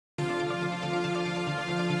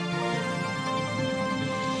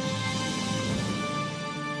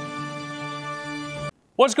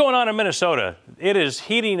What's going on in Minnesota? It is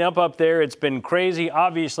heating up there. It's been crazy.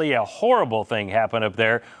 Obviously, a horrible thing happened up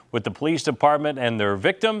there with the police department and their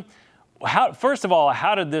victim. First of all,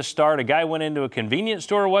 how did this start? A guy went into a convenience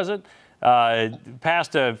store, was it?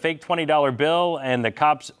 Passed a fake $20 bill, and the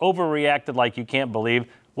cops overreacted like you can't believe.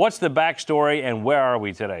 What's the backstory, and where are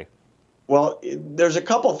we today? Well, there's a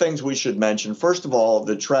couple things we should mention. First of all,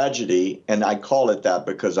 the tragedy, and I call it that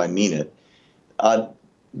because I mean it.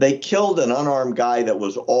 They killed an unarmed guy that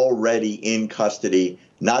was already in custody,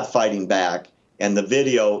 not fighting back, and the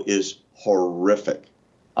video is horrific.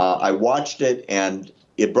 I watched it, and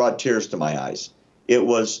it brought tears to my eyes. It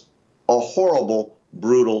was a horrible,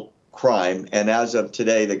 brutal crime, and as of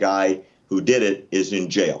today, the guy who did it is in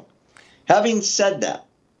jail. Having said that,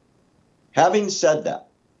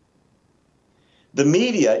 the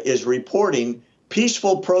media is reporting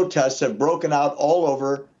peaceful protests have broken out all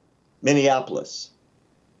over Minneapolis.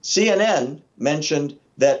 CNN mentioned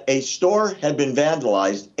that a store had been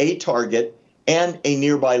vandalized, a Target, and a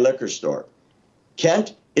nearby liquor store.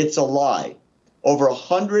 Kent, it's a lie. Over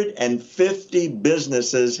 150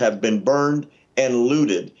 businesses have been burned and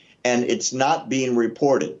looted, and it's not being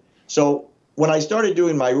reported. So when I started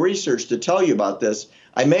doing my research to tell you about this,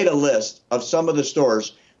 I made a list of some of the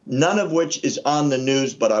stores, none of which is on the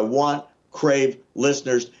news, but I want Crave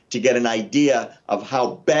listeners to get an idea of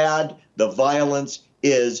how bad the violence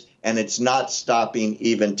is, and it's not stopping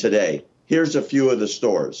even today. Here's a few of the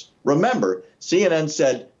stores. Remember, CNN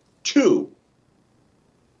said two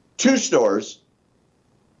stores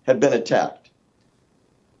had been attacked.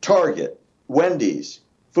 Target, Wendy's,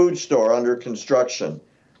 food store under construction,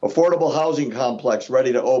 affordable housing complex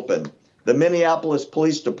ready to open, the Minneapolis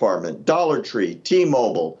Police Department, Dollar Tree,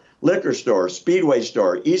 T-Mobile, liquor store, Speedway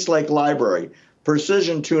store, Eastlake Library,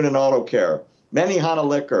 Precision Tune and Auto Care, Benihana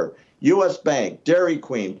Liquor, U.S. Bank, Dairy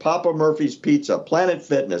Queen, Papa Murphy's Pizza, Planet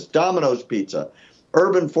Fitness, Domino's Pizza,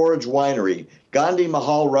 Urban Forage Winery, Gandhi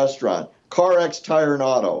Mahal Restaurant, CarX Tire and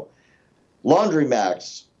Auto,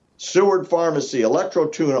 Laundromax, Seward Pharmacy, Electro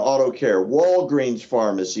Tune Auto Care, Walgreens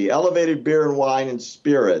Pharmacy, Elevated Beer and Wine and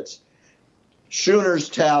Spirits, Schooner's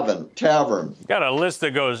Tavern. Got a list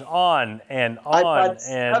that goes on and on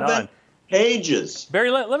and on. Pages. Barry,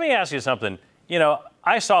 let me ask you something. You know,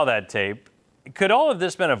 I saw that tape. Could all of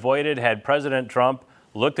this been avoided had President Trump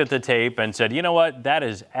looked at the tape and said, you know what, that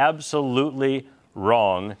is absolutely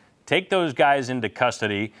wrong. Take those guys into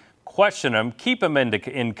custody, question them, keep them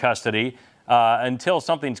in custody until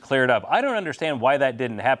something's cleared up. I don't understand why that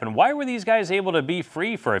didn't happen. Why were these guys able to be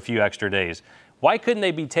free for a few extra days? Why couldn't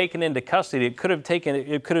they be taken into custody? It could have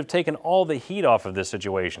taken all the heat off of this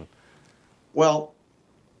situation. Well,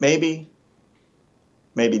 maybe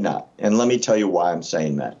not. And let me tell you why I'm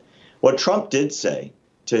saying that. What Trump did say,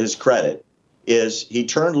 to his credit, is he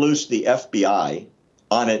turned loose the FBI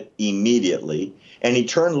on it immediately, and he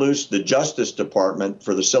turned loose the Justice Department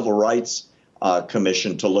for the Civil Rights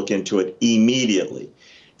Commission to look into it immediately.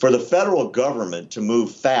 For the federal government to move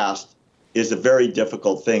fast is a very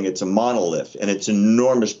difficult thing. It's a monolith, and it's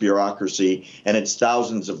enormous bureaucracy, and it's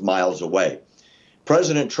thousands of miles away.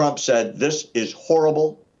 President Trump said, this is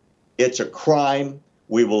horrible. It's a crime.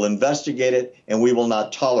 We will investigate it, and we will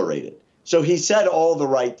not tolerate it. So he said all the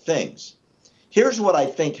right things. Here's what I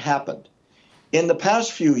think happened. In the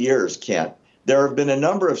past few years, Kent, there have been a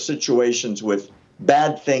number of situations with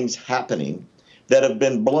bad things happening that have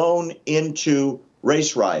been blown into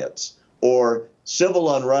race riots or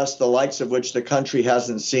civil unrest, the likes of which the country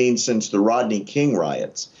hasn't seen since the Rodney King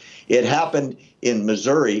riots. It happened in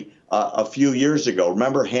Missouri a few years ago.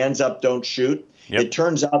 Remember, hands up, don't shoot? Yep. It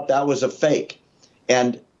turns out that was a fake.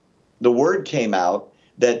 And the word came out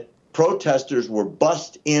that protesters were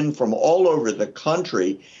bussed in from all over the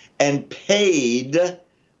country and paid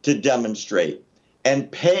to demonstrate, and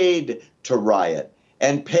paid to riot,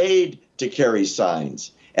 and paid to carry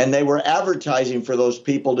signs. And they were advertising for those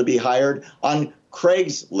people to be hired on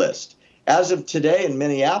Craigslist. As of today in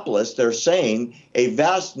Minneapolis, they're saying a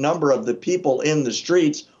vast number of the people in the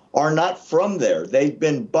streets are not from there. They've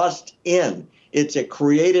been bussed in. It's a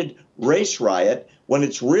created race riot when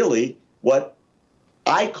it's really what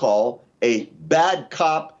I call a bad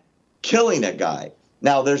cop killing a guy.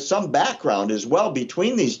 Now, there's some background as well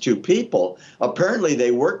between these two people. Apparently,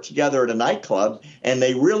 they worked together at a nightclub, and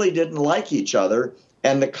they really didn't like each other.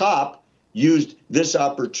 And the cop used this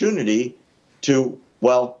opportunity to,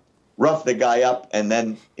 well, rough the guy up and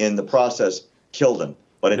then, in the process, killed him.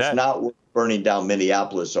 But it's not worth burning down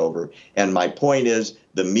Minneapolis over. And my point is,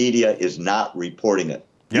 the media is not reporting it.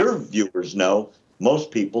 Yep. Your viewers know.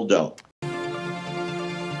 Most people don't.